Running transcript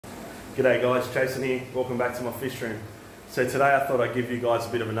G'day guys, Jason here, welcome back to my fish room. So today I thought I'd give you guys a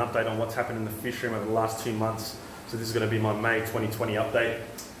bit of an update on what's happened in the fish room over the last 2 months. So this is going to be my May 2020 update.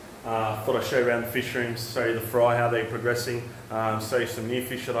 Thought I'd show you around the fish rooms, show you the fry, how they're progressing, show you some new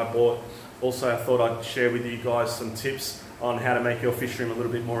fish that I bought. Also I thought I'd share with you guys some tips on how to make your fish room a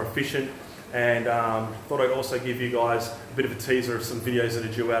little bit more efficient. And thought I'd also give you guys a bit of a teaser of some videos that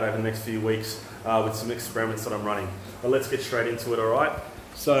are due out over the next few weeks with some experiments that I'm running. But let's get straight into it, alright?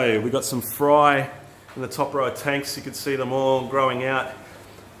 So we got some fry in the top row of tanks. You can see them all growing out.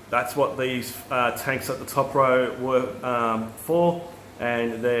 That's what these tanks at the top row were for,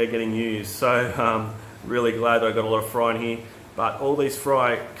 and they're getting used. So really glad that I got a lot of fry in here. But all these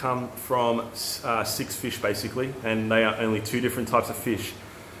fry come from 6 fish basically, and they are only 2 different types of fish.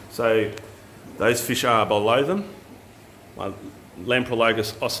 So those fish are below them. My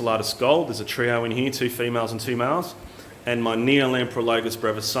Lamprologus Ocellatus gold, there's a trio in here, 2 females and 2 males. And my Neolamprologus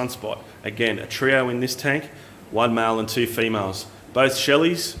Brevis sunspot, again a trio in this tank, 1 male and 2 females. Both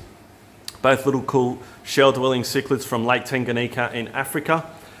shellies, both little cool shell dwelling cichlids from Lake Tanganyika in Africa.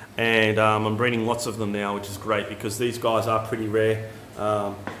 And I'm breeding lots of them now, which is great because these guys are pretty rare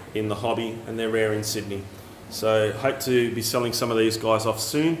in the hobby, and they're rare in Sydney. So hope to be selling some of these guys off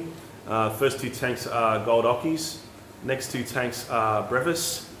soon. First 2 tanks are gold ockies. Next 2 tanks are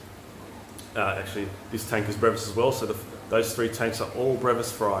Brevis. Actually, this tank is Brevis as well, so those 3 tanks are all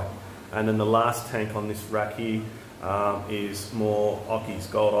Brevis fry. And then the last tank on this rack here is more ockies,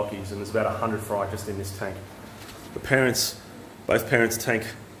 gold ockies, and there's about 100 fry just in this tank. The parents, both parents'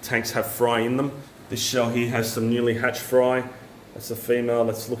 tanks have fry in them. This shell here has some newly hatched fry. That's the female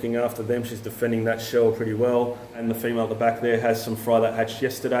that's looking after them. She's defending that shell pretty well. And the female at the back there has some fry that hatched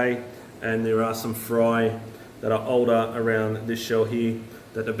yesterday. And there are some fry that are older around this shell here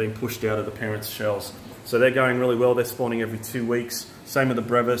that have been pushed out of the parents' shells. So they're going really well. They're spawning every 2 weeks. Same with the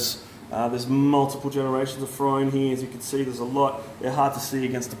Brevis. There's multiple generations of fry in here. As you can see, there's a lot. They're hard to see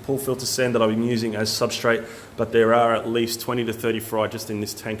against the pool filter sand that I've been using as substrate, but there are at least 20 to 30 fry just in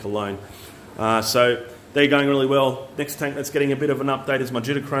this tank alone. So they're going really well. Next tank that's getting a bit of an update is my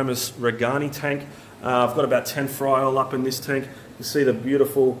Julidochromis Regani tank. I've got about 10 fry all up in this tank. You can see the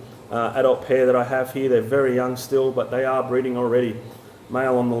beautiful adult pair that I have here. They're very young still, but they are breeding already.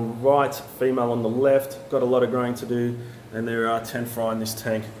 Male on the right, female on the left. Got a lot of growing to do, and there are 10 fry in this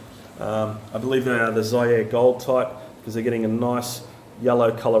tank. I believe they are the Zaire gold type because they're getting a nice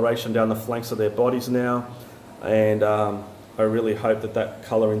yellow coloration down the flanks of their bodies now, and I really hope that that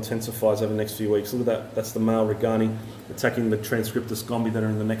colour intensifies over the next few weeks. Look at that, that's the male Regani attacking the Transcriptus gombi that are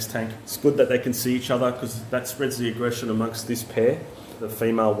in the next tank. It's good that they can see each other because that spreads the aggression amongst this pair. The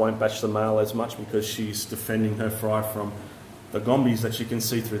female won't bash the male as much because she's defending her fry from the gombies that you can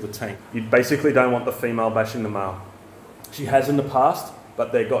see through the tank. You basically don't want the female bashing the male. She has in the past,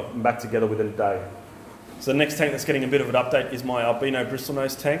 but they got back together within a day. So the next tank that's getting a bit of an update is my albino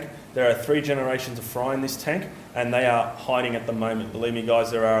Bristlenose tank. There are 3 generations of fry in this tank, and they are hiding at the moment. Believe me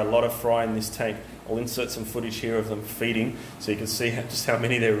guys, there are a lot of fry in this tank. I'll insert some footage here of them feeding so you can see just how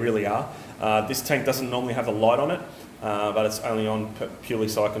many there really are. This tank doesn't normally have a light on it, but it's only on purely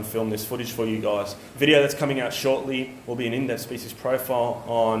so I can film this footage for you guys. The video that's coming out shortly will be an in-depth species profile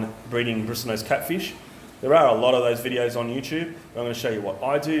on breeding Bristlenose catfish. There are a lot of those videos on YouTube, but I'm going to show you what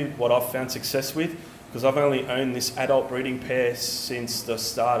I do, what I've found success with, because I've only owned this adult breeding pair since the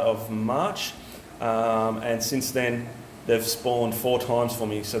start of March, and since then they've spawned 4 times for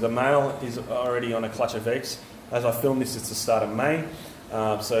me. So the male is already on a clutch of eggs. As I film this, it's the start of May.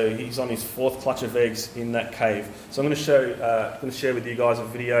 So he's on his 4th clutch of eggs in that cave. So I'm going to share with you guys a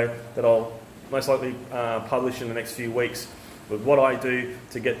video that I'll most likely publish in the next few weeks with what I do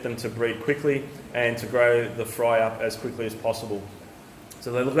to get them to breed quickly and to grow the fry up as quickly as possible.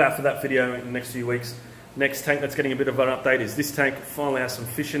 So look out for that video in the next few weeks. Next tank that's getting a bit of an update is this tank. Finally has some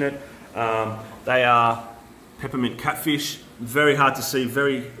fish in it. They are peppermint catfish. Very hard to see,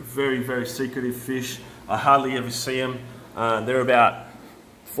 very, very, very secretive fish. I hardly ever see them. They're about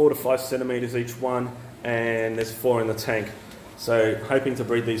 4 to 5 centimeters each one, and there's 4 in the tank. So hoping to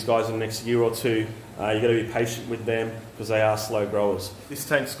breed these guys in the next year or 2. You've got to be patient with them because they are slow growers. This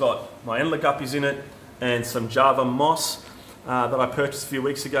tank's got my Endler Guppies in it and some Java moss that I purchased a few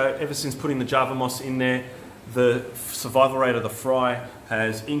weeks ago. Ever since putting the Java moss in there, the survival rate of the fry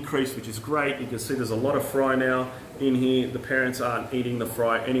has increased, which is great. You can see there's a lot of fry now in here. The parents aren't eating the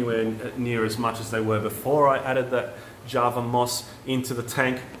fry anywhere near as much as they were before I added that Java moss into the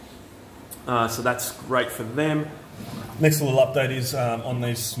tank. So that's great for them. Next little update is on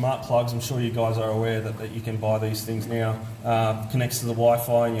these smart plugs. I'm sure you guys are aware that you can buy these things now. Connects to the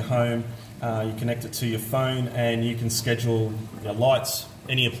Wi-Fi in your home. You connect it to your phone and you can schedule your lights,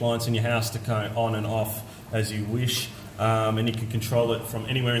 any appliance in your house to go on and off as you wish, and you can control it from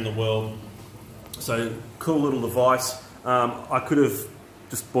anywhere in the world. So cool little device. I could have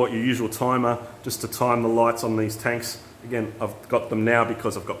just bought your usual timer just to time the lights on these tanks. Again, I've got them now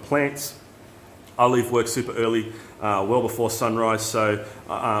because I've got plants. I leave work super early, well before sunrise, so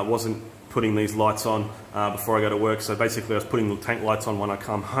I wasn't putting these lights on before I go to work. So basically I was putting the tank lights on when I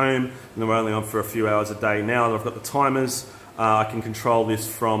come home, and they're only on for a few hours a day. Now that I've got the timers, I can control this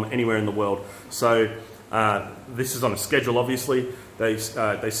from anywhere in the world. So this is on a schedule, obviously. They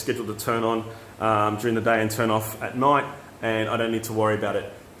schedule to turn on during the day and turn off at night, and I don't need to worry about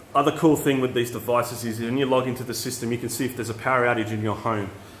it. Other cool thing with these devices is when you log into the system, you can see if there's a power outage in your home.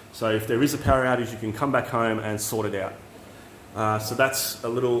 So if there is a power outage, you can come back home and sort it out. So that's a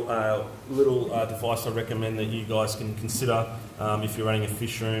little device I recommend that you guys can consider if you're running a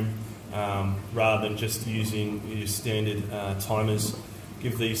fish room, rather than just using your standard timers.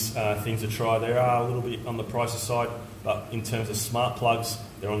 Give these things a try. They are a little bit on the pricey side, but in terms of smart plugs,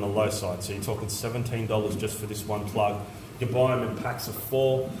 they're on the low side. So you're talking $17 just for this one plug. You can buy them in packs of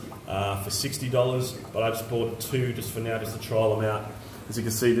 4 for $60, but I just bought 2 just for now, just to trial them out. As you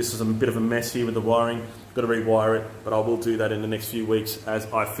can see, this is a bit of a mess here with the wiring. Got to rewire it, but I will do that in the next few weeks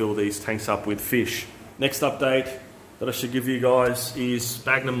as I fill these tanks up with fish. Next update that I should give you guys is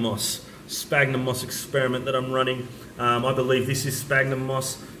Sphagnum Moss. Sphagnum Moss experiment that I'm running. I believe this is Sphagnum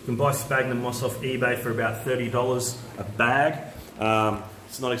Moss. You can buy Sphagnum Moss off eBay for about $30 a bag.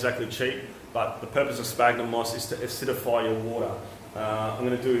 It's not exactly cheap, but the purpose of Sphagnum Moss is to acidify your water. I'm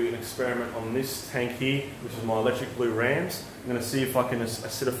going to do an experiment on this tank here, which is my electric blue rams. I'm going to see if I can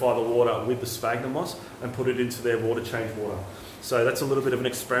acidify the water with the Sphagnum Moss and put it into their water change water. So that's a little bit of an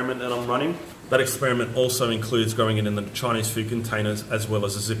experiment that I'm running. That experiment also includes growing it in the Chinese food containers as well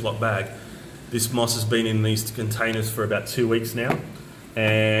as a Ziploc bag. This moss has been in these containers for about 2 weeks now,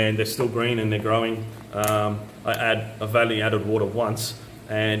 and they're still green and they're growing. I've only added water once,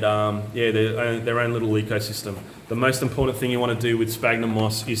 and yeah, they're their own little ecosystem. The most important thing you want to do with Sphagnum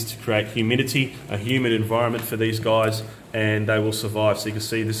Moss is to create humidity, a humid environment for these guys, and they will survive. So you can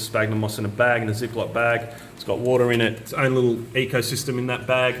see this is Sphagnum Moss in a bag, in a Ziploc bag. It's got water in it, its own little ecosystem in that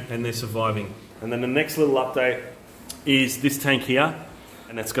bag, and they're surviving. And then the next little update is this tank here,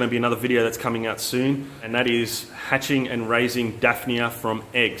 and that's going to be another video that's coming out soon, and that is hatching and raising Daphnia from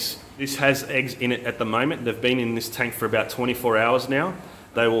eggs. This has eggs in it at the moment. They've been in this tank for about 24 hours now.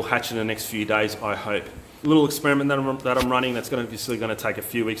 They will hatch in the next few days, I hope. A little experiment that I'm running that's obviously going to take a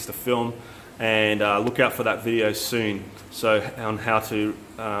few weeks to film, and look out for that video soon. So on how to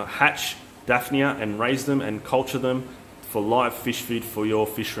hatch Daphnia and raise them and culture them for live fish feed for your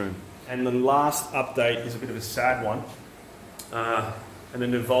fish room. And the last update is a bit of a sad one, and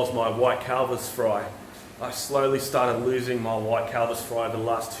it involves my white Calvus fry. I slowly started losing my white Calvus fry over the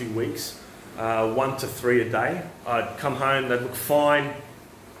last 2 weeks, 1 to 3 a day. I'd come home, they'd look fine,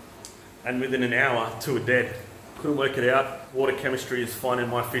 and within an hour, 2 are dead. Couldn't work it out. Water chemistry is fine in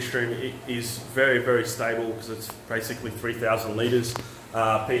my fish room. It is very, very stable because it's basically 3,000 litres.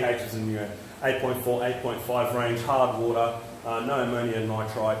 pH is in 8.4, 8.5 range, hard water, no ammonia and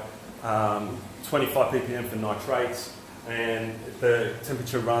nitrite, 25 ppm for nitrates, and the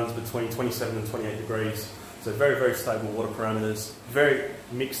temperature runs between 27 and 28 degrees. So very, very stable water parameters. Very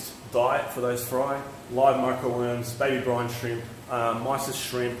mixed diet for those fry. Live microworms, baby brine shrimp, mysis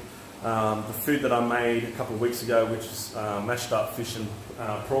shrimp, the food that I made a couple of weeks ago, which is mashed up fish and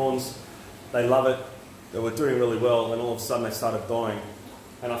prawns. They love it. They were doing really well, and all of a sudden they started dying.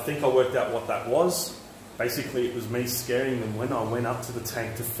 And I think I worked out what that was. Basically, it was me scaring them when I went up to the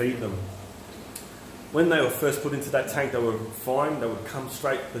tank to feed them. When they were first put into that tank, they were fine. They would come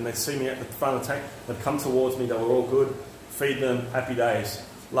straight, when they'd see me at the front of the tank, they'd come towards me, they were all good. Feed them, happy days.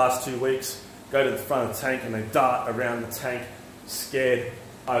 Last 2 weeks, go to the front of the tank and they dart around the tank, scared.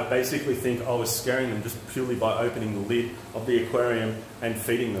 I basically think I was scaring them just purely by opening the lid of the aquarium and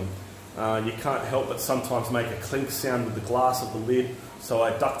feeding them. You can't help but sometimes make a clink sound with the glass of the lid, so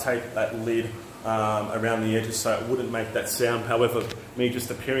I duct taped that lid around the edges so it wouldn't make that sound. However, me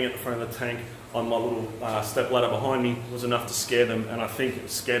just appearing at the front of the tank on my little step ladder behind me was enough to scare them, and I think it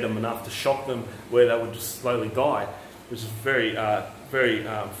scared them enough to shock them where they would just slowly die, which is very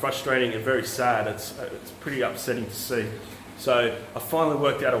frustrating and very sad. It's pretty upsetting to see. So I finally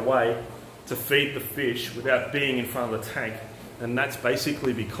worked out a way to feed the fish without being in front of the tank, and that's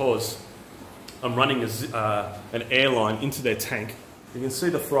basically because I'm running an airline into their tank. You can see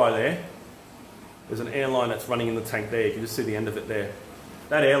the fry there. There's an airline that's running in the tank there. You can just see the end of it there.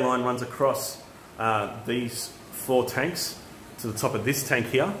 That airline runs across these 4 tanks to the top of this tank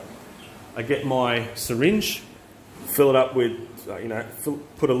here. I get my syringe, fill it up with,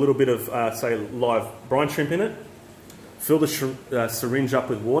 put a little bit of, say, live brine shrimp in it, fill the syringe up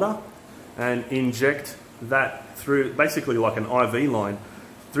with water, and inject that through, basically like an IV line,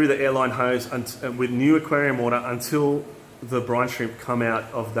 through the airline hose with new aquarium water until the brine shrimp come out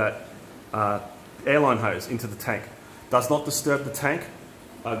of that airline hose into the tank. Does not disturb the tank,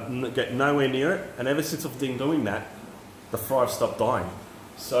 get nowhere near it, and ever since I've been doing that, the fry have stopped dying.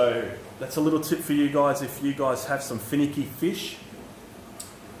 So that's a little tip for you guys. If you guys have some finicky fish,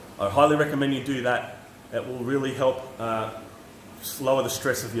 I highly recommend you do that. It will really help lower the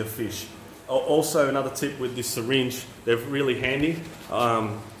stress of your fish. Also, another tip with this syringe, they're really handy.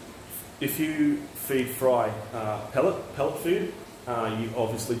 If you feed fry pellet food, you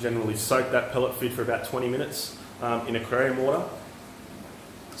obviously generally soak that pellet food for about 20 minutes in aquarium water.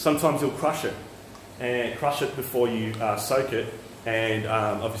 Sometimes you'll crush it, and crush it before you soak it, and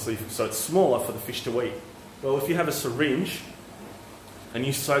obviously so it's smaller for the fish to eat. Well, if you have a syringe and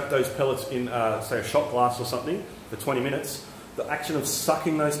you soak those pellets in, say, a shot glass or something for 20 minutes, the action of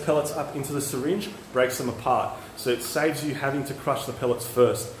sucking those pellets up into the syringe breaks them apart. So it saves you having to crush the pellets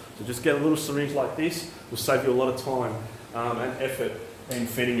first. So just get a little syringe like this, will save you a lot of time and effort in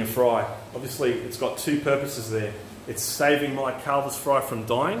feeding your fry. Obviously, it's got two purposes there. It's saving my Calvus fry from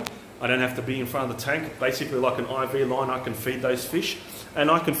dying. I don't have to be in front of the tank. Basically, like an IV line, I can feed those fish, and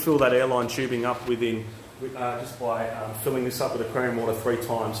I can fill that airline tubing up just by filling this up with aquarium water 3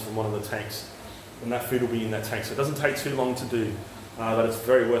 times from one of the tanks, and that food will be in that tank. So it doesn't take too long to do, but it's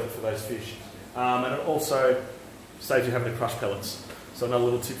very worth it for those fish. And it also saves you having to crush pellets. So another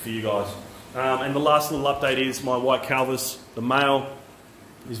little tip for you guys. And the last little update is my white Calvus, the male,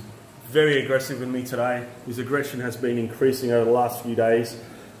 is very aggressive with me today. His aggression has been increasing over the last few days,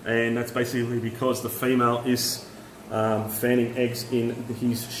 and that's basically because the female is fanning eggs in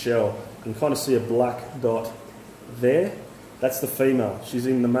his shell. You can kind of see a black dot there. That's the female. She's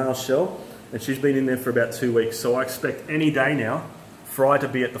in the male shell, and she's been in there for about 2 weeks. So I expect any day now, fry to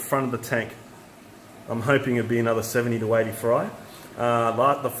be at the front of the tank. I'm hoping it'll be another 70 to 80 fry.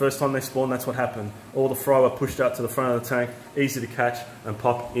 The first time they spawned, that's what happened. All the fry were pushed out to the front of the tank, easy to catch and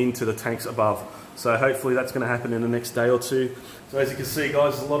pop into the tanks above. So hopefully that's going to happen in the next day or two. So as you can see,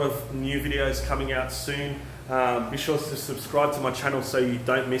 guys, there's a lot of new videos coming out soon. Be sure to subscribe to my channel so you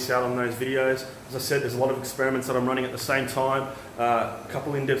don't miss out on those videos. As I said, there's a lot of experiments that I'm running at the same time. A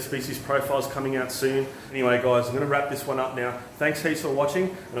couple in-depth species profiles coming out soon. Anyway, guys, I'm going to wrap this one up now. Thanks heaps for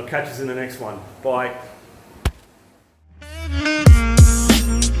watching, and I'll catch you in the next one. Bye.